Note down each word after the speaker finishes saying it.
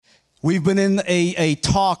We've been in a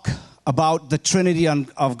talk about the Trinity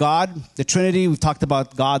of God. The Trinity, we've talked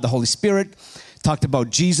about God, the Holy Spirit, talked about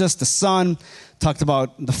Jesus, the Son, talked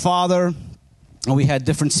about the Father. And we had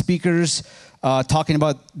different speakers talking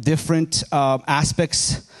about different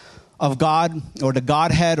aspects of God, or the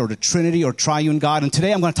Godhead, or the Trinity, or Triune God. And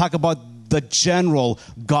today I'm going to talk about the general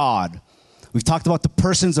God. We've talked about the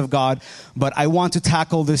persons of God, but I want to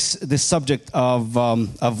tackle this subject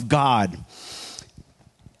of God.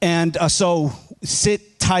 And so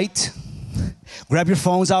sit tight, grab your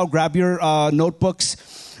phones out, grab your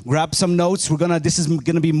notebooks, grab some notes. This is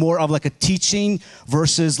gonna be more of like a teaching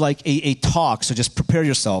versus like a talk. So just prepare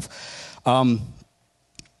yourself.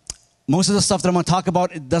 Most of the stuff that I'm gonna talk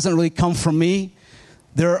about, it doesn't really come from me.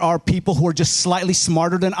 There are people who are just slightly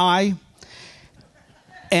smarter than I.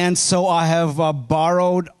 And so I have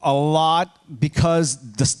borrowed a lot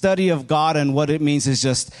because the study of God and what it means is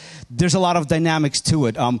just, there's a lot of dynamics to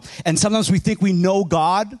it. And sometimes we think we know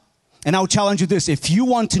God. And I'll challenge you this. If you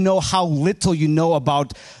want to know how little you know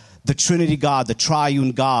about the Trinity God, the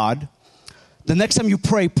Triune God, the next time you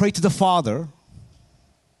pray to the Father,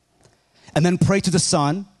 and then pray to the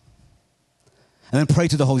Son, and then pray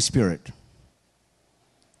to the Holy Spirit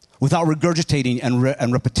without regurgitating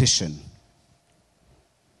and repetition.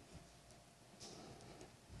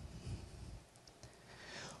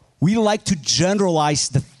 We like to generalize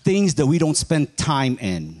the things that we don't spend time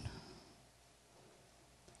in.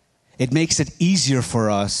 It makes it easier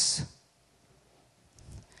for us.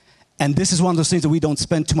 And this is one of those things that we don't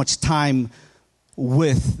spend too much time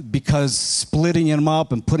with, because splitting them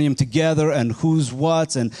up and putting them together and who's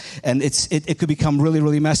what, and it could become really,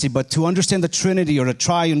 really messy. But to understand the Trinity or the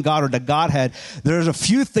Triune God or the Godhead, there's a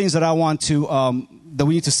few things that I want to, that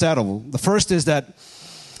we need to settle. The first is that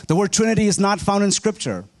the word Trinity is not found in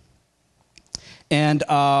Scripture. And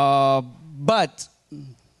but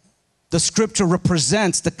the Scripture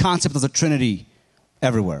represents the concept of the Trinity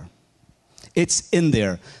everywhere. It's in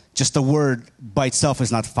there. Just the word by itself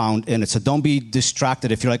is not found in it. So don't be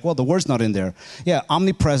distracted if you're like, well, the word's not in there. Yeah,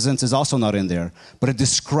 omnipresence is also not in there, but it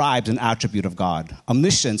describes an attribute of God.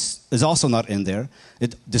 Omniscience is also not in there.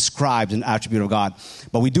 It describes an attribute of God.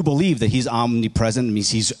 But we do believe that he's omnipresent. It means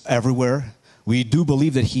he's everywhere. We do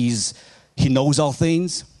believe that he knows all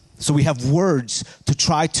things. So we have words to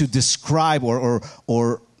try to describe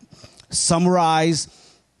or summarize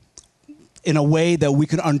in a way that we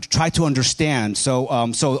can try to understand. So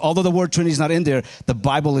although the word Trinity is not in there, the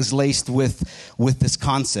Bible is laced with this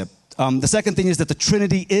concept. The second thing is that the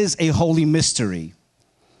Trinity is a holy mystery.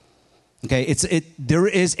 Okay, there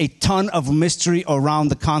is a ton of mystery around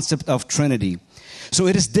the concept of Trinity. So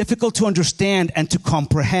it is difficult to understand and to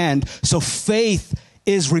comprehend. So faith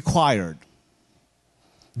is required.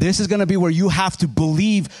 This is going to be where you have to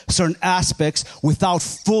believe certain aspects without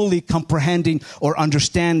fully comprehending or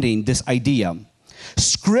understanding this idea.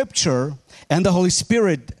 Scripture and the Holy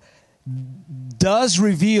Spirit does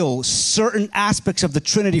reveal certain aspects of the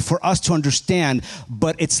Trinity for us to understand,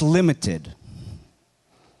 but it's limited.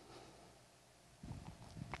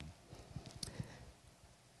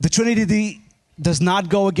 The Trinity does not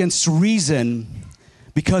go against reason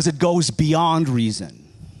because it goes beyond reason.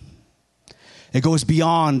 It goes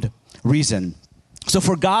beyond reason. So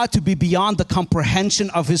for God to be beyond the comprehension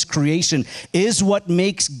of his creation is what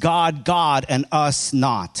makes God God and us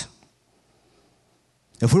not.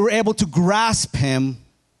 If we were able to grasp him,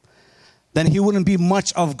 then he wouldn't be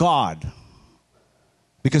much of God,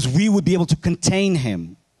 because we would be able to contain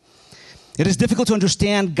him. It is difficult to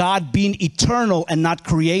understand God being eternal and not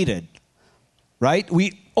created, right?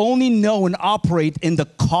 We only know and operate in the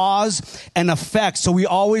cause and effect. So we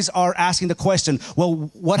always are asking the question, well,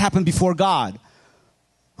 what happened before God?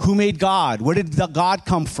 Who made God? Where did the God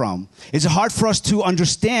come from? It's hard for us to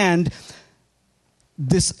understand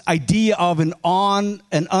this idea of an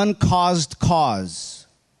uncaused cause.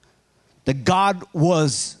 That God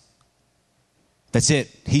was, that's it.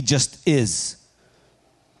 He just is.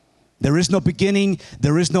 There is no beginning,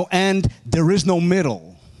 there is no end, there is no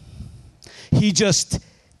middle. He just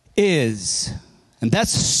is. And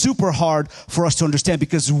that's super hard for us to understand,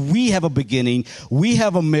 because we have a beginning, we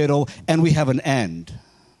have a middle, and we have an end.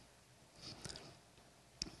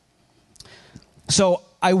 So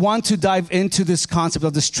I want to dive into this concept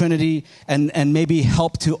of this Trinity and maybe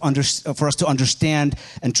help for us to understand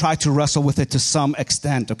and try to wrestle with it to some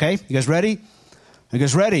extent, okay? You guys ready? You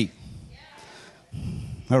guys ready? Yeah.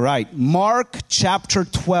 All right. Mark chapter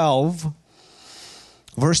 12.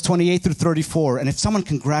 Verse 28 through 34. And if someone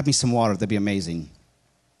can grab me some water, that'd be amazing.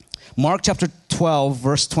 Mark chapter 12,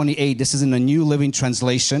 verse 28. This is in the New Living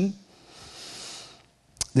Translation.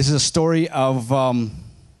 This is a story of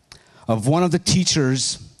of one of the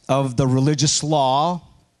teachers of the religious law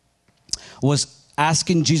was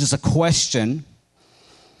asking Jesus a question.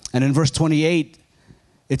 And in verse 28,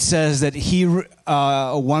 it says that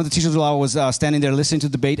one of the teachers of the law was standing there listening to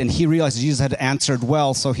the debate, and he realized Jesus had answered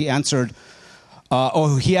well. So he answered,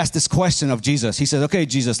 he asked this question of Jesus. He said, okay,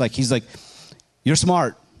 Jesus, he's like, you're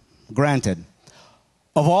smart, granted.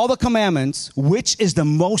 Of all the commandments, which is the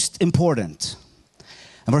most important?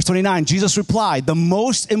 And verse 29, Jesus replied, the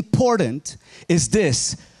most important is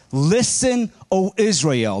this: listen, O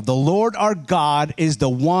Israel, the Lord our God is the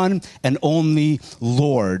one and only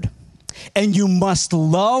Lord. And you must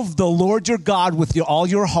love the Lord your God with all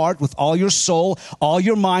your heart, with all your soul, all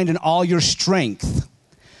your mind, and all your strength.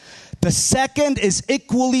 The second is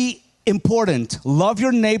equally important. Love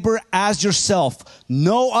your neighbor as yourself.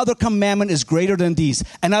 No other commandment is greater than these.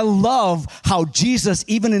 And I love how Jesus,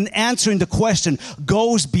 even in answering the question,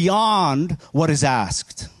 goes beyond what is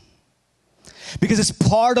asked. Because it's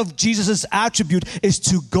part of Jesus' attribute is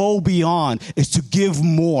to go beyond, is to give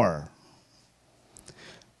more.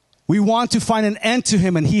 We want to find an end to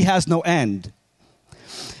him, and he has no end.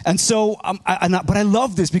 And so, but I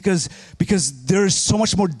love this because there's so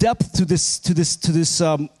much more depth to this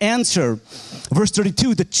answer. Verse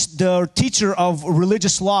 32, the teacher of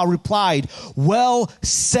religious law replied, well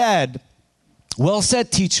said,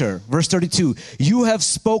 teacher. Verse 32, you have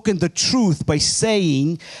spoken the truth by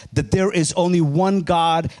saying that there is only one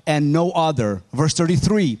God and no other. Verse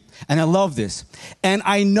 33, and I love this. And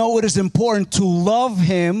I know it is important to love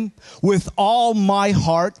him with all my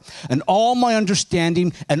heart and all my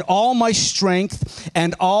understanding and all my strength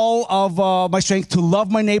and all of my strength, to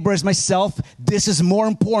love my neighbor as myself. This is more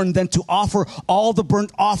important than to offer all the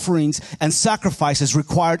burnt offerings and sacrifices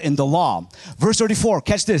required in the law. Verse 34,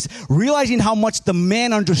 catch this. Realizing how much the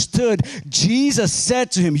man understood, Jesus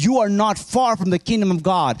said to him, you are not far from the kingdom of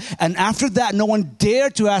God. And after that, no one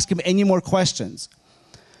dared to ask him any more questions.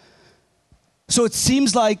 So it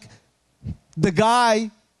seems like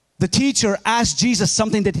the teacher asked Jesus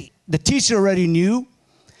something that the teacher already knew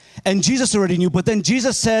and Jesus already knew. But then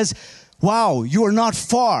Jesus says, wow, you are not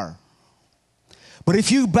far. But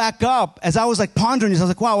if you back up, as I was pondering this, I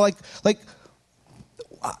was like, wow,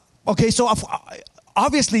 okay, so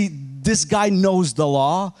obviously this guy knows the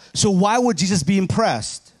law. So why would Jesus be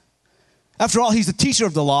impressed? After all, he's the teacher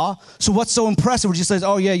of the law. So what's so impressive? Where he says,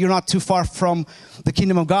 oh yeah, you're not too far from the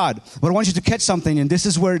kingdom of God. But I want you to catch something, and this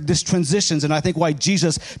is where this transitions, and I think why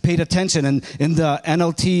Jesus paid attention. And in the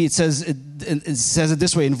NLT, it says it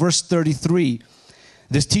this way, in verse 33,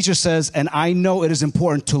 this teacher says, and I know it is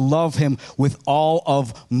important to love him with all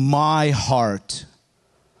of my heart,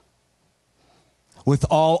 with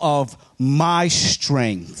all of my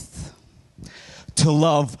strength, to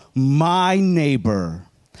love my neighbor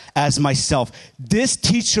as myself. This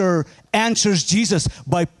teacher answers Jesus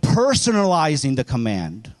by personalizing the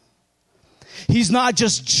command. He's not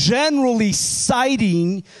just generally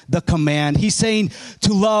citing the command. He's saying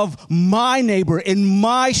to love my neighbor in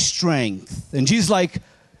my strength. And Jesus is like,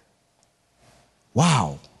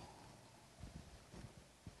 wow,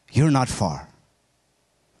 you're not far.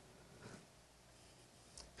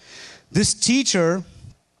 This teacher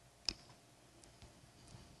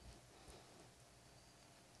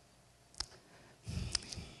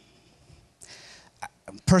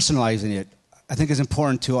personalizing it, I think it's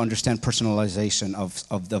important to understand personalization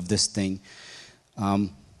of this thing.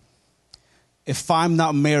 If I'm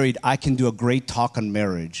not married, I can do a great talk on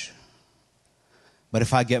marriage. But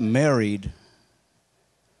if I get married,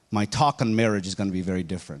 my talk on marriage is going to be very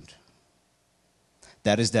different.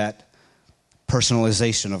 That is that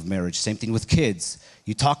personalization of marriage. Same thing with kids.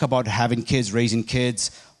 You talk about having kids, raising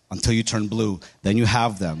kids, until you turn blue. Then you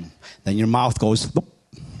have them. Then your mouth goes, boop.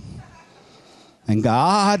 And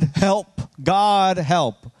God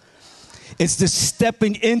help. It's this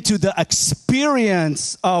stepping into the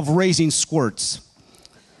experience of raising squirts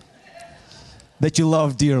that you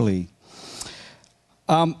love dearly.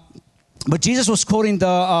 But Jesus was quoting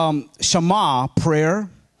the Shema prayer,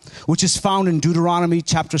 which is found in Deuteronomy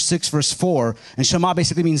chapter 6, verse 4. And Shema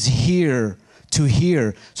basically means hear, to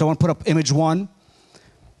hear. So I want to put up image 1.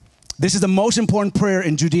 This is the most important prayer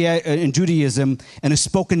in Judaism and is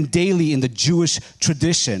spoken daily in the Jewish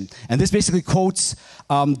tradition. And this basically quotes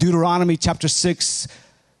Deuteronomy chapter 6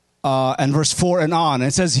 and verse 4 and on. And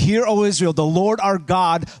it says, hear, O Israel, the Lord our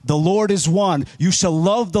God, the Lord is one. You shall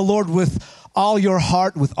love the Lord with all your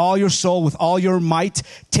heart, with all your soul, with all your might.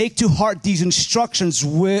 Take to heart these instructions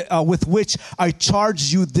with which I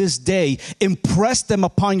charge you this day. Impress them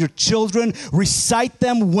upon your children. Recite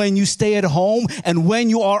them when you stay at home and when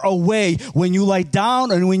you are away. When you lie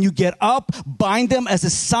down and when you get up, bind them as a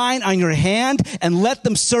sign on your hand and let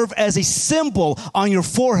them serve as a symbol on your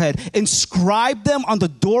forehead. Inscribe them on the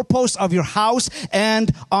doorposts of your house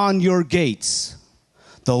and on your gates.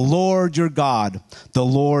 The Lord your God, the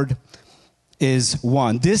Lord is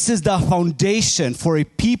one. This is the foundation for a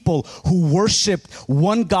people who worshiped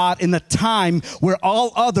one God in a time where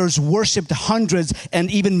all others worshiped hundreds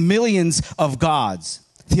and even millions of gods.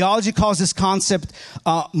 Theology calls this concept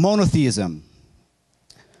monotheism.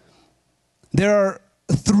 There are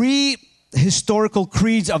three historical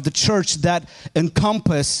creeds of the church that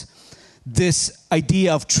encompass this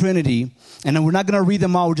idea of Trinity. And we're not going to read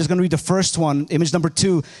them all. We're just going to read the first one. Image number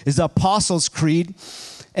 2 is the Apostles' Creed.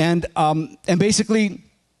 And basically,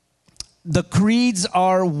 the creeds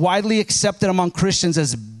are widely accepted among Christians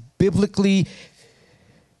as biblically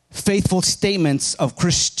faithful statements of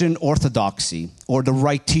Christian orthodoxy or the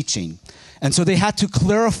right teaching. And so they had to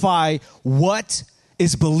clarify what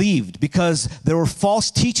is believed because there were false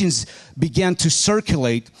teachings began to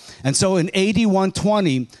circulate. And so in AD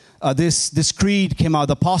 120, this creed came out,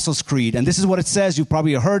 the Apostles' Creed. And this is what it says. You've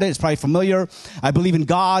probably heard it. It's probably familiar. I believe in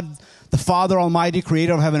God, the Father Almighty,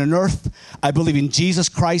 creator of heaven and earth. I believe in Jesus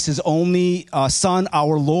Christ, his only Son,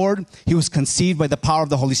 our Lord. He was conceived by the power of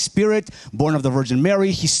the Holy Spirit, born of the Virgin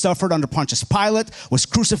Mary. He suffered under Pontius Pilate, was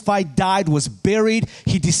crucified, died, was buried.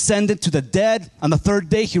 He descended to the dead. On the third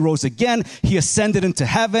day, he rose again. He ascended into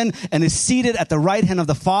heaven and is seated at the right hand of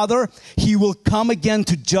the Father. He will come again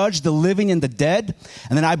to judge the living and the dead.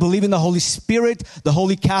 And then I believe in the Holy Spirit, the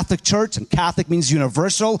Holy Catholic Church. And Catholic means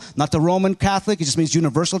universal, not the Roman Catholic. It just means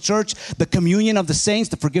universal church. The communion of the saints,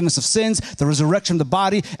 the forgiveness of sins, the resurrection of the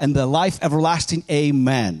body, and the life everlasting.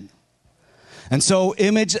 Amen. And so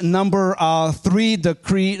image number 3, the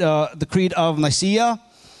creed of Nicaea.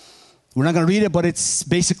 We're not going to read it, but it's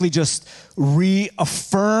basically just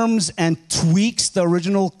reaffirms and tweaks the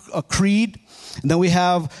original creed. And then we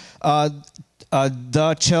have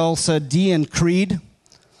the Chalcedonian Creed,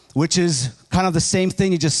 which is kind of the same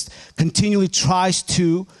thing. It just continually tries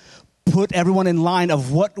to put everyone in line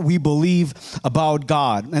of what we believe about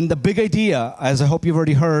God. And the big idea, as I hope you've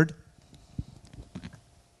already heard,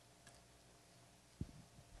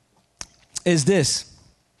 is this: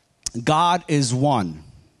 God is one.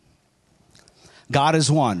 God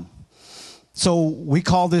is one. So we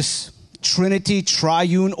call this Trinity,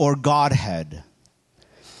 Triune, or Godhead.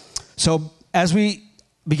 So as we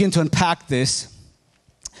begin to unpack this,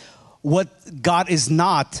 what God is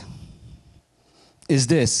not is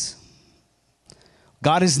this.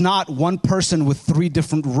 God is not one person with 3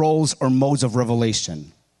 different roles or modes of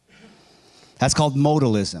revelation. That's called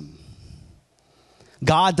modalism.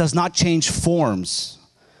 God does not change forms.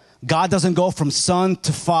 God doesn't go from Son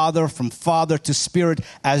to Father, from Father to Spirit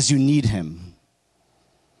as you need him.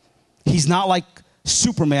 He's not like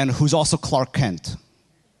Superman, who's also Clark Kent.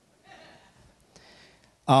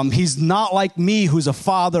 He's not like me, who's a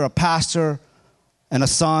father, a pastor, and a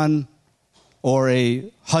son, or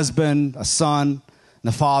a husband, a son, and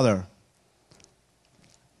a father.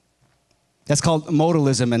 That's called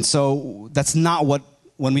modalism. And so that's not what,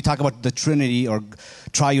 when we talk about the Trinity or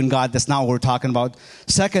triune God, that's not what we're talking about.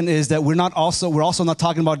 Second is that we're also not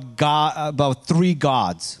talking about God, about 3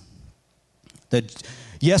 gods. That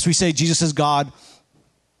yes, we say Jesus is God,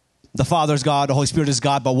 the Father is God, the Holy Spirit is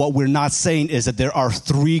God, but what we're not saying is that there are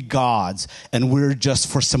 3 gods, and we're just,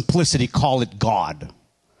 for simplicity, call it God.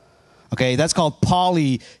 Okay, that's called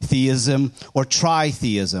polytheism or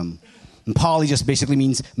tritheism. And poly just basically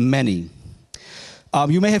means many.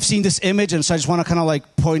 You may have seen this image, and so I just want to kind of like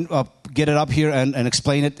get it up here and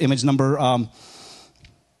explain it. Image number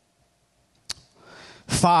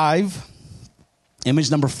 5.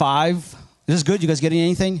 Image number 5. Is this good? You guys getting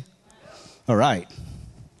anything? All right.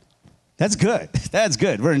 That's good. That's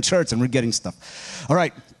good. We're in church and we're getting stuff. All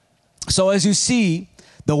right. So as you see,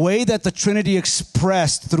 the way that the Trinity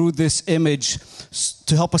expressed through this image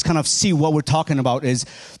to help us kind of see what we're talking about is,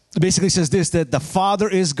 it basically says this, that the Father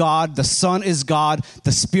is God, the Son is God,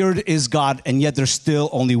 the Spirit is God, and yet there's still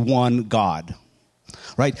only one God.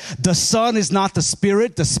 Right? The Son is not the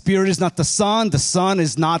Spirit is not the Son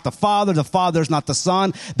is not the Father is not the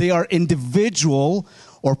Son. They are individual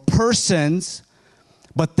or persons,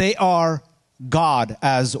 but they are God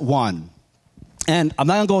as one. And I'm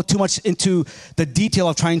not going to go too much into the detail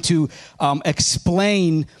of trying to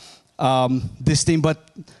explain this thing,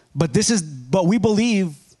 but we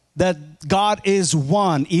believe that God is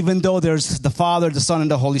one, even though there's the Father, the Son,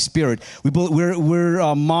 and the Holy Spirit.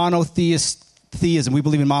 We're monotheism. We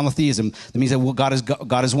believe in monotheism. That means that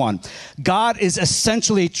God is one. God is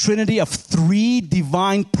essentially a trinity of three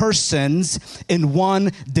divine persons in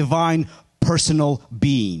one divine personal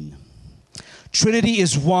being. Trinity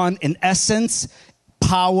is one in essence,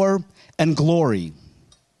 power, and glory.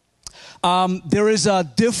 There is a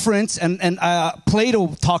difference, and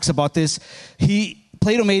Plato talks about this.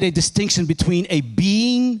 Plato made a distinction between a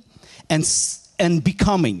being and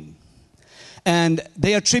becoming. And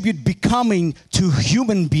they attribute becoming to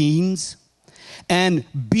human beings and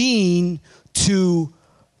being to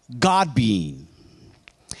God being.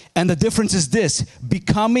 And the difference is this: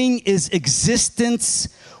 becoming is existence,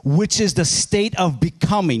 which is the state of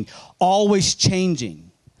becoming, always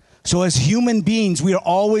changing. So as human beings, we are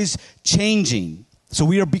always changing. So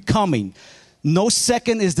we are becoming. No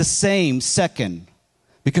second is the same second,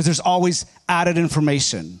 because there's always added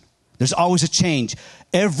information. There's always a change.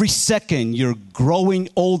 Every second, you're growing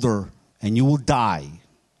older and you will die.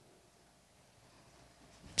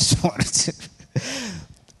 Just wanted to.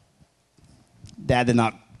 That did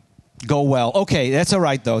not go well. Okay, that's all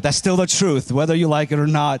right, though. That's still the truth, whether you like it or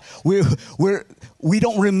not. We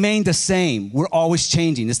don't remain the same. We're always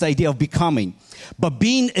changing. It's the idea of becoming. But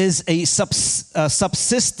being is a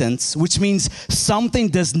subsistence, which means something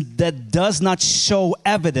that does not show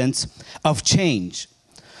evidence of change.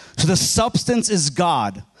 So the substance is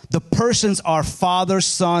God. The persons are Father,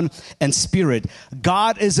 Son, and Spirit.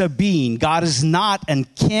 God is a being. God is not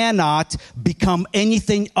and cannot become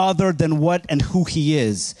anything other than what and who He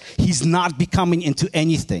is. He's not becoming into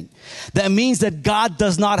anything. That means that God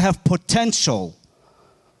does not have potential.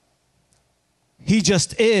 He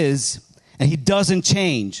just is, and He doesn't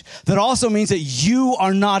change. That also means that you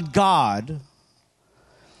are not God.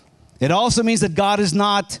 It also means that God is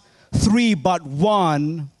not three but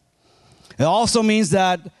one. It also means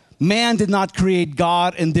that man did not create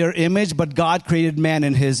God in their image, but God created man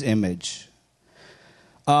in His image.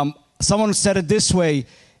 Someone said it this way: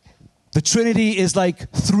 the Trinity is like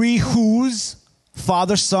three who's,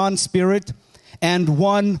 Father, Son, Spirit, and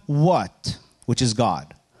one what, which is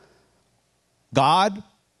God. God,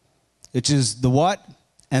 which is the what,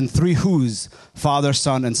 and three who's, Father,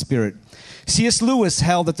 Son, and Spirit. C.S. Lewis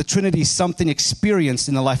held that the Trinity is something experienced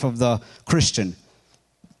in the life of the Christian.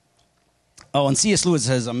 Oh, and C.S. Lewis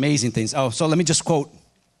says amazing things. Oh, so let me just quote.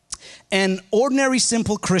 An ordinary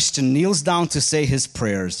simple Christian kneels down to say his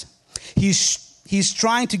prayers. He's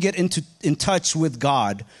trying to get in touch with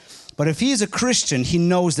God. But if he is a Christian, he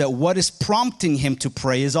knows that what is prompting him to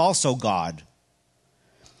pray is also God.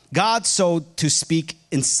 God, so to speak,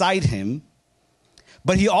 inside him.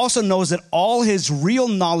 But he also knows that all his real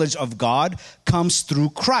knowledge of God comes through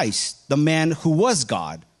Christ, the man who was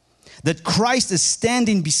God. That Christ is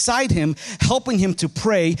standing beside him, helping him to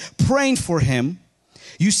pray, praying for him.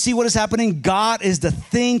 You see what is happening? God is the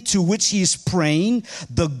thing to which he is praying,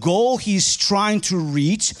 the goal he's trying to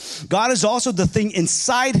reach. God is also the thing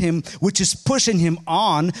inside him which is pushing him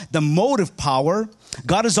on, the motive power.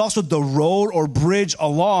 God is also the road or bridge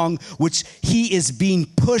along which he is being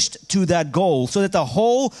pushed to that goal, so that the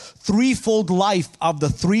whole threefold life of the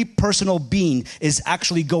three personal being is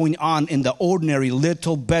actually going on in the ordinary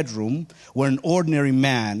little bedroom where an ordinary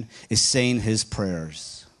man is saying his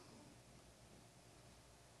prayers.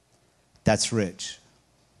 That's rich.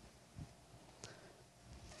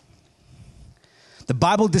 The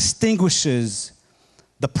Bible distinguishes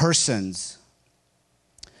the persons.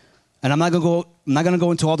 And I'm not going to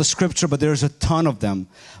go into all the scripture, but there's a ton of them.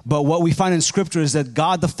 But what we find in scripture is that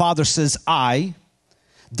God the Father says I.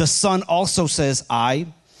 The Son also says I.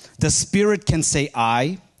 The Spirit can say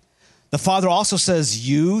I. The Father also says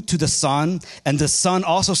you to the Son, and the Son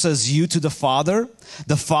also says you to the Father.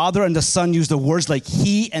 The Father and the Son use the words like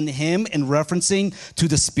he and him in referencing to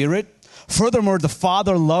the Spirit. Furthermore, the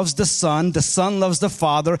Father loves the Son loves the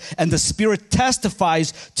Father, and the Spirit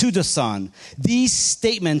testifies to the Son. These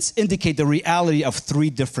statements indicate the reality of three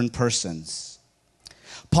different persons.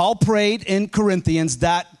 Paul prayed in Corinthians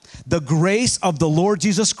that the grace of the Lord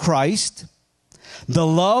Jesus Christ, the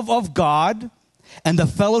love of God, and the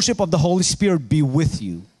fellowship of the Holy Spirit be with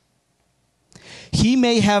you. He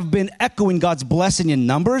may have been echoing God's blessing in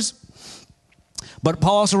Numbers, but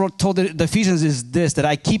Paul also told the Ephesians is this, that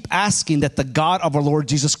I keep asking that the God of our Lord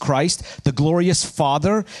Jesus Christ, the glorious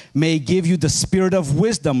Father, may give you the spirit of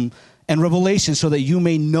wisdom and revelation so that you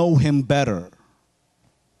may know him better.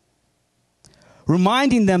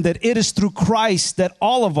 Reminding them that it is through Christ that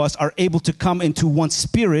all of us are able to come into one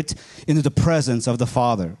spirit into the presence of the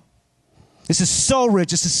Father. This is so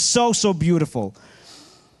rich. This is so beautiful.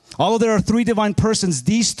 Although there are three divine persons,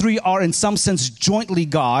 these three are in some sense jointly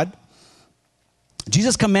God.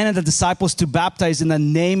 Jesus commanded the disciples to baptize in the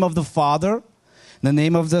name of the Father, in the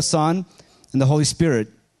name of the Son, and the Holy Spirit.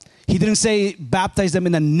 He didn't say baptize them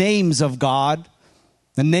in the names of God,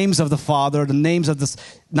 the names of the Father, the names of the,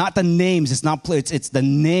 not the names, it's the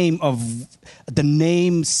name of, the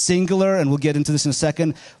name singular, and we'll get into this in a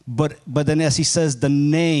second, but then as he says the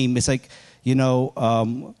name, it's like,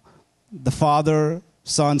 the Father,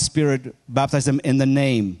 Son, Spirit, baptize them in the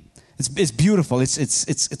name. It's beautiful,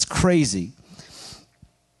 it's crazy.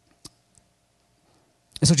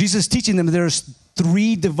 And so Jesus is teaching them there's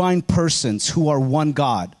three divine persons who are one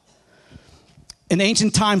God. In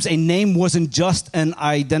ancient times, a name wasn't just an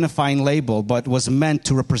identifying label, but was meant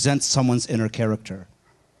to represent someone's inner character.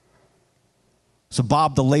 So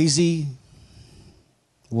Bob the Lazy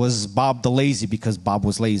was Bob the Lazy because Bob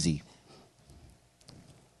was lazy.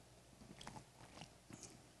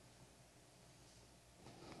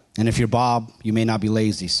 And if you're Bob, you may not be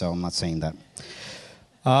lazy, so I'm not saying that.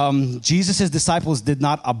 Jesus' disciples did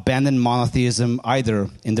not abandon monotheism either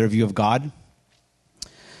in their view of God.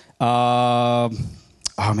 Okay.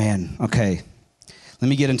 Let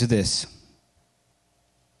me get into this.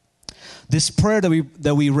 This prayer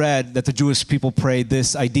that we read, that the Jewish people prayed,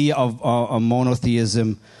 this idea of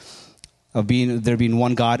monotheism, of there being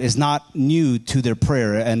one God, is not new to their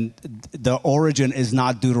prayer, and the origin is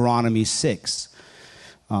not Deuteronomy 6.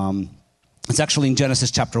 It's actually in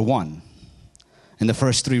Genesis chapter 1, in the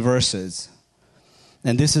first 3 verses.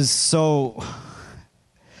 And this is so...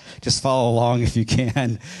 Just follow along if you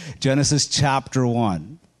can. Genesis chapter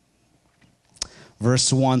 1,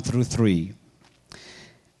 verse 1 through 3.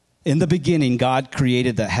 In the beginning, God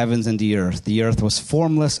created the heavens and the earth. The earth was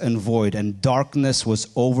formless and void, and darkness was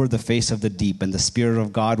over the face of the deep, and the Spirit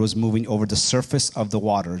of God was moving over the surface of the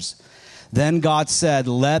waters. Then God said,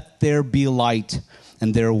 "Let there be light,"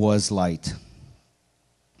 and there was light.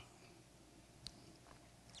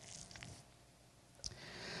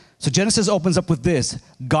 So Genesis opens up with this: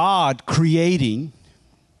 God creating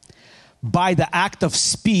by the act of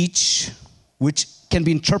speech, which can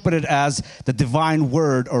be interpreted as the divine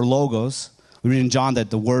word or logos. We read in John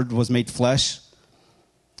that the word was made flesh.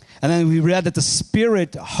 And then we read that the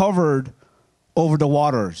Spirit hovered over the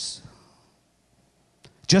waters.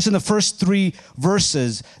 Just in the first 3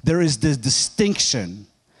 verses, there is this distinction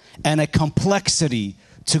and a complexity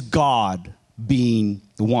to God being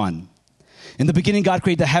one. In the beginning, God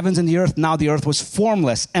created the heavens and the earth. Now the earth was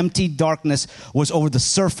formless. Empty darkness was over the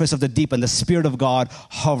surface of the deep, and the Spirit of God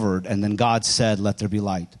hovered. And then God said, "Let there be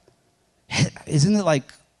light." Isn't it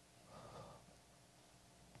like...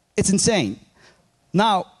 It's insane.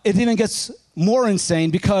 Now, it even gets more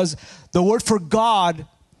insane because the word for God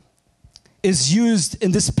is used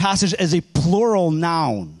in this passage as a plural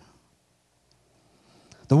noun.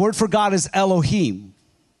 The word for God is Elohim.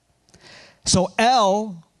 So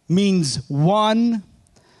El means one,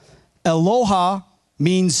 Eloha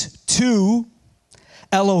means two,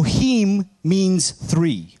 Elohim means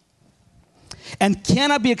three. And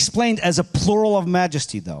cannot be explained as a plural of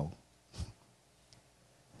majesty, though.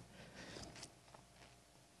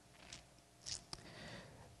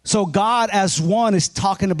 So God as one is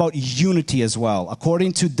talking about unity as well.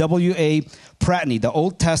 According to W.A. Pratney, the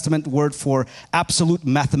Old Testament word for absolute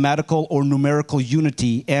mathematical or numerical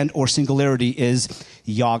unity and or singularity is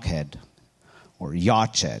Yoghed or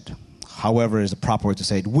Yached, however is the proper word to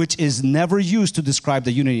say it, which is never used to describe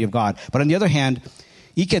the unity of God. But on the other hand,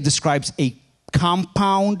 Iked describes a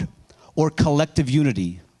compound or collective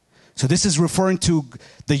unity. So this is referring to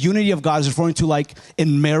the unity of God, is referring to like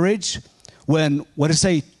in marriage, when, what does it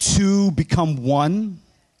say, 2 become 1?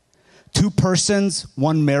 2 persons,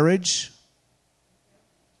 1 marriage.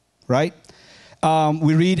 Right?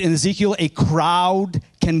 We read in Ezekiel, a crowd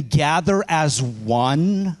can gather as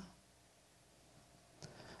one.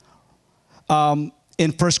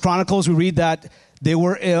 In First Chronicles, we read that they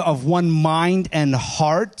were of one mind and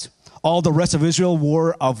heart. All the rest of Israel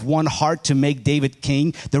were of one heart to make David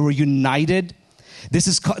king. They were united. This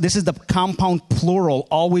is the compound plural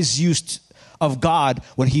always used of God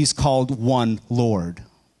when he's called one Lord.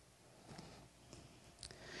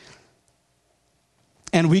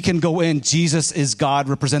 And we can go in, Jesus is God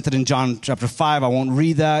represented in John chapter 5. I won't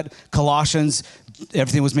read that. Colossians,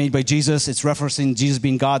 everything was made by Jesus. It's referencing Jesus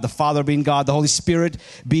being God, the Father being God, the Holy Spirit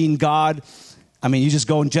being God. I mean, you just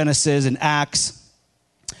go in Genesis and Acts.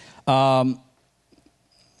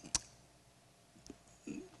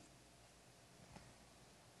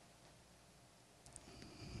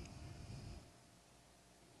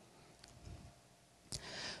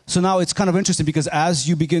 So now it's kind of interesting because as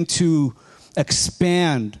you begin to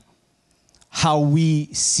expand how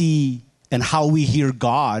we see and how we hear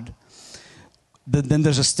God, then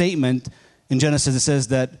there's a statement in Genesis that says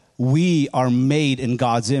that we are made in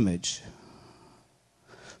God's image.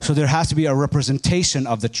 So there has to be a representation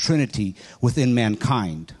of the Trinity within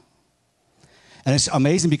mankind. And it's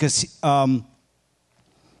amazing because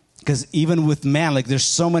even with man, like there's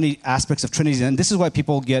so many aspects of Trinity. And this is why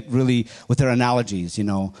people get really with their analogies,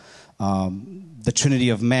 the Trinity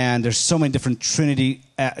of man. There's so many different Trinity,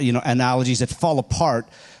 analogies that fall apart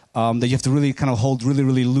that you have to really kind of hold really,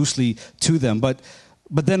 really loosely to them. But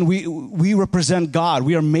then we represent God.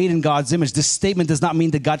 We are made in God's image. This statement does not mean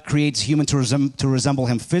that God creates human to resemble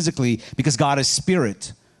him physically, because God is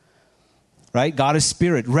spirit. Right? God is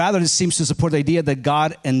spirit. Rather, it seems to support the idea that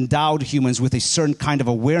God endowed humans with a certain kind of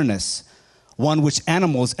awareness, one which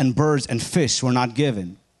animals and birds and fish were not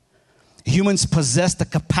given. Humans possess the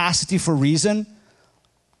capacity for reason,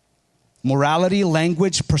 morality,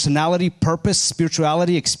 language, personality, purpose,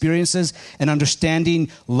 spirituality, experiences, and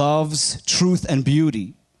understanding, loves, truth, and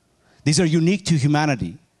beauty. These are unique to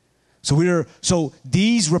humanity. So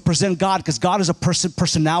these represent God, because God is a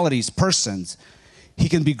personalities, persons. He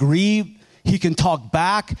can be grieved. He can talk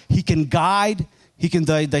back. He can guide. He can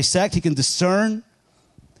dissect. He can discern.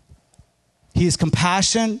 He is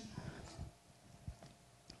compassion.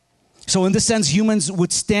 So in this sense, humans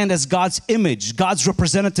would stand as God's image, God's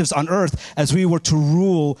representatives on earth, as we are to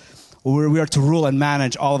rule and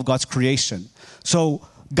manage all of God's creation. So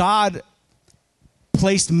God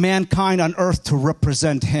placed mankind on earth to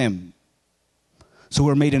represent him. So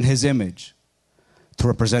we're made in his image to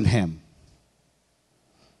represent him.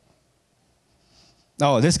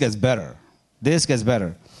 Oh, this gets better. This gets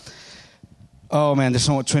better. Oh man, there's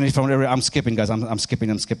so much Trinity from everywhere. I'm skipping, guys. I'm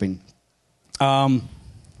skipping.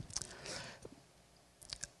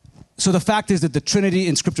 So the fact is that the Trinity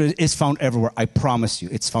in Scripture is found everywhere. I promise you,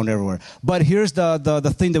 it's found everywhere. But here's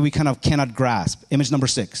the thing that we kind of cannot grasp. Image number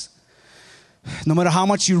 6. No matter how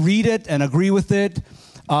much you read it and agree with it,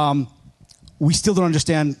 we still don't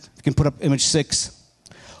understand. You can put up image 6.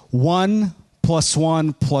 1 plus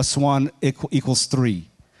 1 plus 1 equals 3.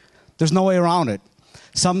 There's no way around it.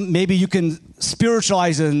 Maybe you can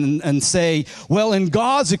spiritualize it and say, well, in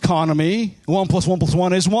God's economy, 1 plus 1 plus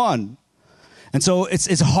 1 is 1. And so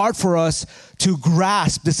it's hard for us to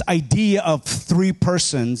grasp this idea of 3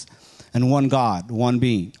 persons and 1 God, 1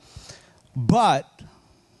 being. But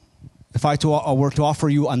if I were to offer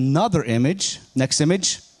you another image, next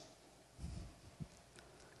image.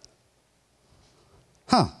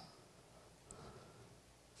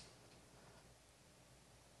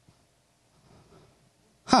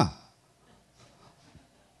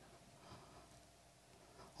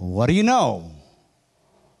 What do you know?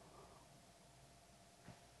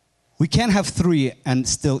 We can't have 3 and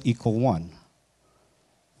still equal 1.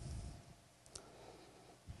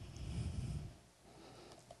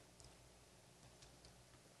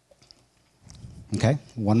 Okay,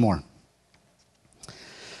 one more.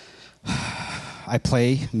 I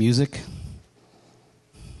play music.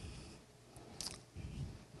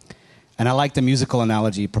 And I like the musical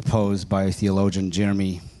analogy proposed by theologian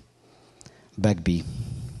Jeremy Begbie.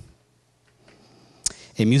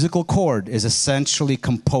 A musical chord is essentially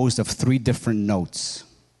composed of 3 different notes.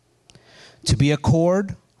 To be a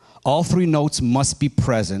chord, all 3 notes must be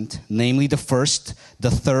present, namely the first,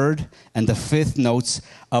 the third, and the 5th notes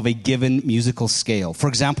of a given musical scale. For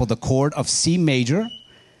example, the chord of C major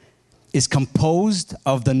is composed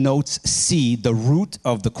of the notes C, the root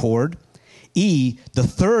of the chord, E, the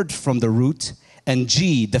third from the root, and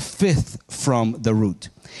G, the 5th from the root.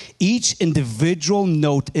 Each individual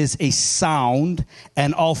note is a sound,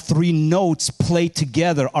 and all 3 notes played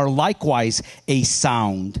together are likewise a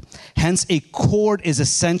sound. Hence, a chord is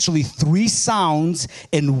essentially 3 sounds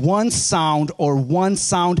in 1 sound, or 1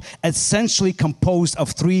 sound essentially composed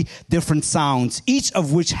of 3 different sounds, each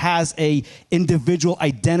of which has an individual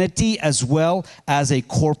identity as well as a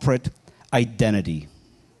corporate identity.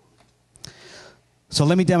 So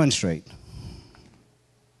let me demonstrate.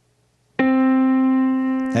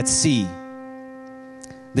 That's C.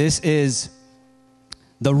 This is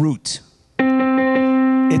the root.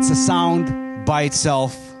 It's a sound by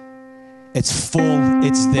itself. It's full.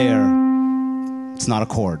 It's there. It's not a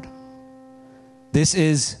chord. This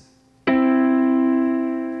is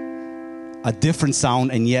a different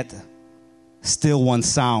sound, and yet still 1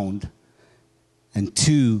 sound and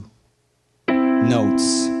 2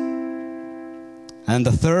 notes. And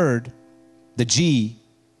the third, the G,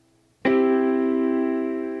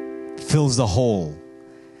 fills the whole.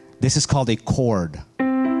 This is called a chord.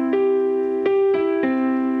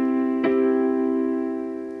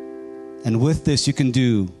 And with this, you can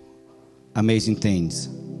do amazing things.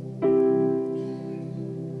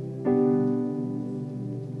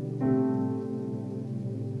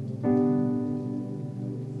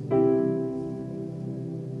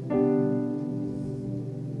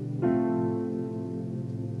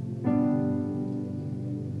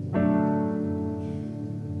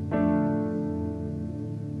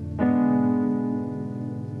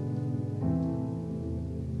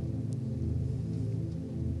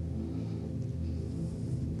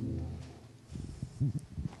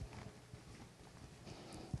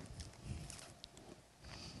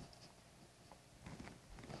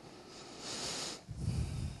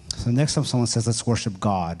 So next time someone says, let's worship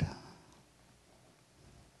God,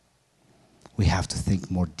 we have to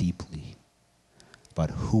think more deeply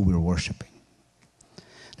about who we're worshiping.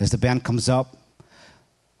 As the band comes up,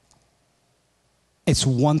 it's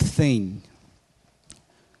one thing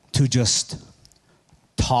to just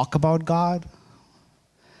talk about God,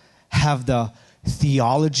 have the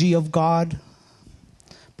theology of God,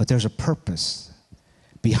 but there's a purpose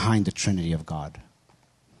behind the Trinity of God.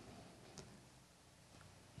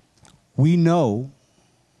 We know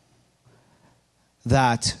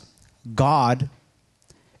that God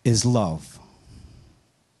is love.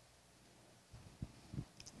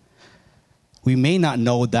 We may not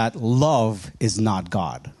know that love is not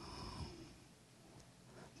God.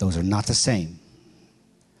 Those are not the same.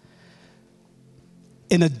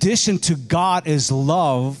 In addition to God is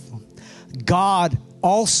love, God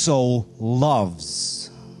also loves.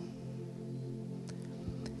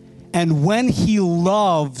 And when he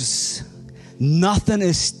loves, nothing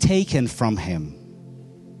is taken from him.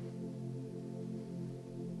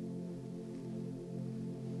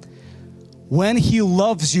 When he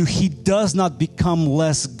loves you, he does not become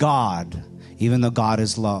less God, even though God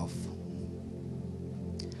is love.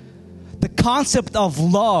 The concept of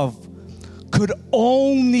love could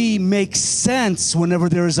only make sense whenever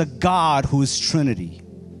there is a God who is Trinity.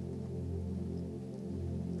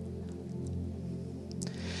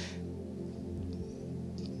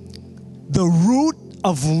 The root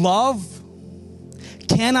of love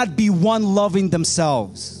cannot be one loving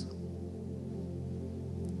themselves.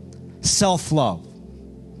 Self-love.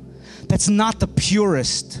 That's not the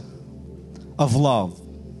purest of love.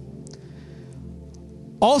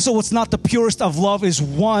 Also, what's not the purest of love is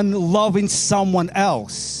one loving someone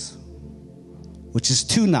else, which is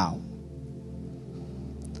two now.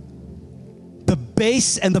 The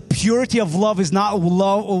base and the purity of love is not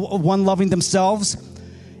one loving themselves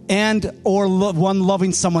or one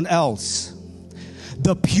loving someone else.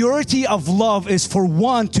 The purity of love is for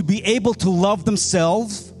one to be able to love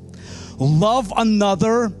themselves, love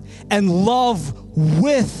another, and love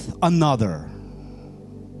with another.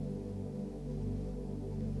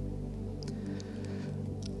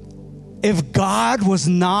 If God was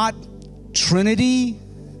not Trinity,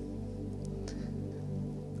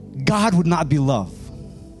 God would not be love.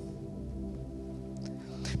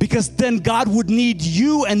 Because then God would need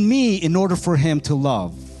you and me in order for him to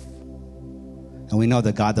love. And we know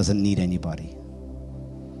that God doesn't need anybody.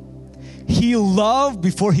 He loved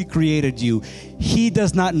before he created you. He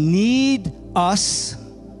does not need us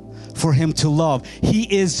for him to love.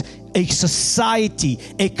 He is a society,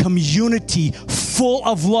 a community full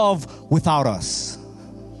of love without us.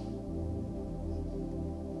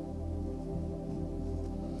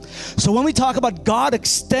 So when we talk about God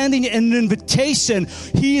extending an invitation,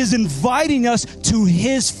 he is inviting us to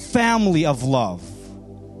his family of love.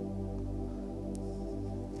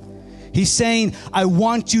 He's saying, I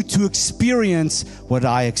want you to experience what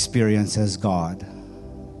I experience as God.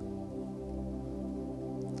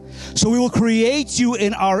 So we will create you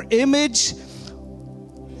in our image.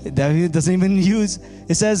 That doesn't even use,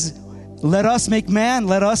 it says, let us make man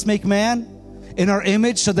in our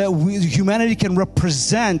image so that humanity can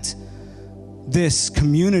represent this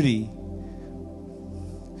community.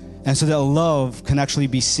 And so that love can actually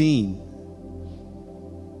be seen.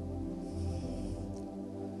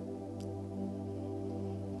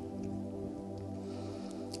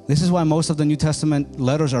 This is why most of the New Testament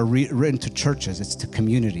letters are written to churches. It's to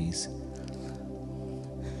communities.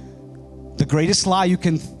 The greatest lie you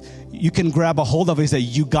can grab a hold of is that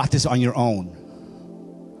you got this on your own.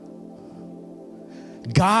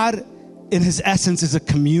 God, in his essence, is a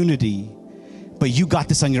community, but you got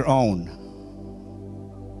this on your own.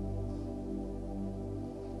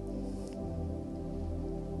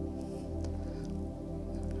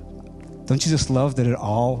 Don't you just love that it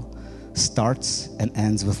all starts and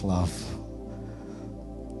ends with love?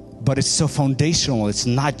 But it's so foundational. It's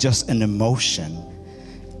not just an emotion.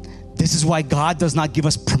 This is why God does not give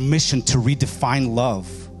us permission to redefine love.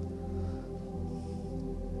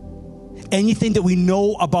 anything that we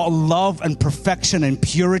know about love and perfection and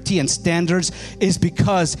purity and standards is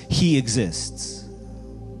because He exists.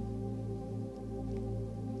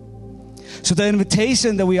 So the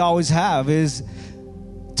invitation that we always have is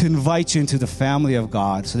to invite you into the family of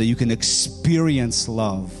God so that you can experience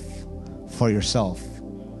love for yourself.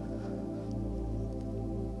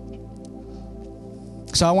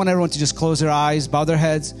 So I want everyone to just close their eyes, bow their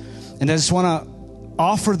heads, and I just want to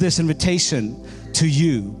offer this invitation to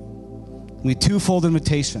you. A twofold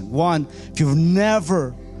invitation. One, if you've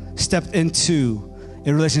never stepped into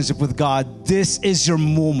a relationship with God, this is your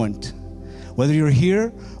moment. Whether you're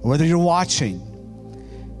here or whether you're watching.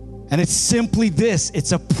 And it's simply this.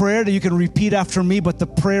 It's a prayer that you can repeat after me, but the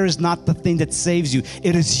prayer is not the thing that saves you.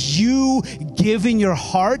 It is you giving your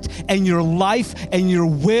heart and your life and your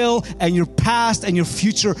will and your past and your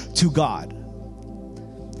future to God.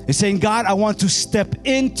 It's saying, God, I want to step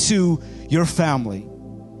into your family.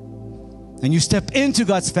 And you step into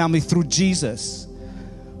God's family through Jesus,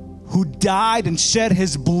 who died and shed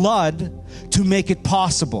His blood to make it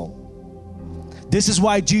possible. This is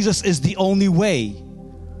why Jesus is the only way,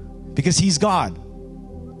 because He's God.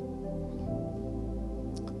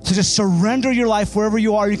 So just surrender your life wherever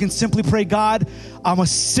you are. You can simply pray, God, I'm a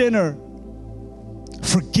sinner.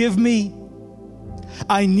 Forgive me.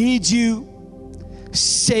 I need you.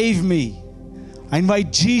 Save me. I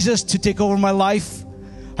invite Jesus to take over my life.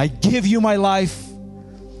 I give you my life.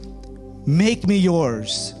 Make me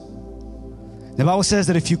yours. The Bible says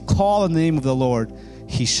that if you call on the name of the Lord,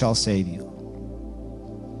 He shall save you.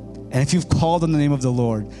 And if you've called on the name of the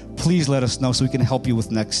Lord, please let us know so we can help you with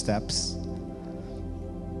next steps.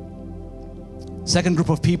 Second group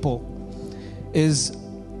of people is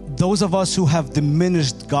those of us who have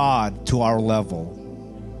diminished God to our level.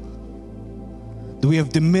 That we have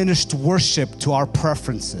diminished worship to our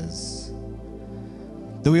preferences.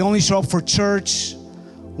 That we only show up for church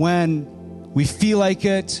when we feel like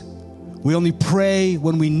it. We only pray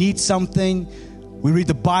when we need something. We read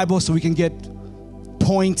the Bible so we can get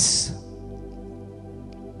points.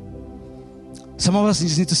 Some of us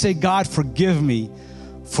just need to say, God, forgive me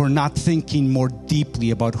for not thinking more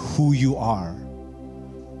deeply about who you are.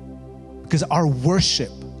 Because our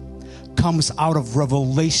worship comes out of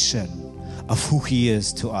revelation of who He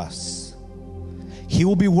is to us. He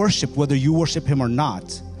will be worshiped whether you worship Him or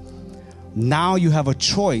not. Now you have a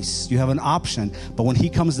choice, you have an option. But when He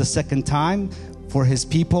comes the second time for His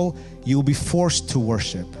people, you will be forced to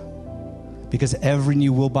worship. Because every knee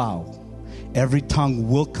will bow. Every tongue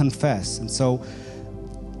will confess. And so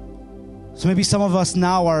maybe some of us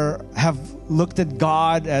now have looked at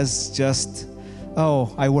God as just,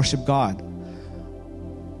 oh, I worship God.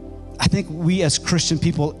 I think we as Christian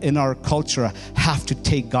people in our culture have to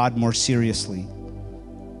take God more seriously.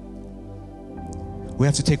 We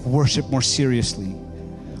have to take worship more seriously.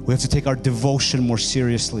 We have to take our devotion more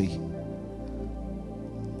seriously.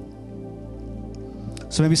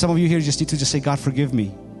 So maybe some of you here just need to just say, God, forgive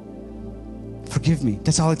me. Forgive me.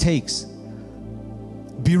 That's all it takes.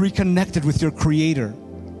 Be reconnected with your Creator.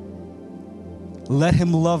 Let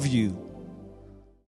Him love you.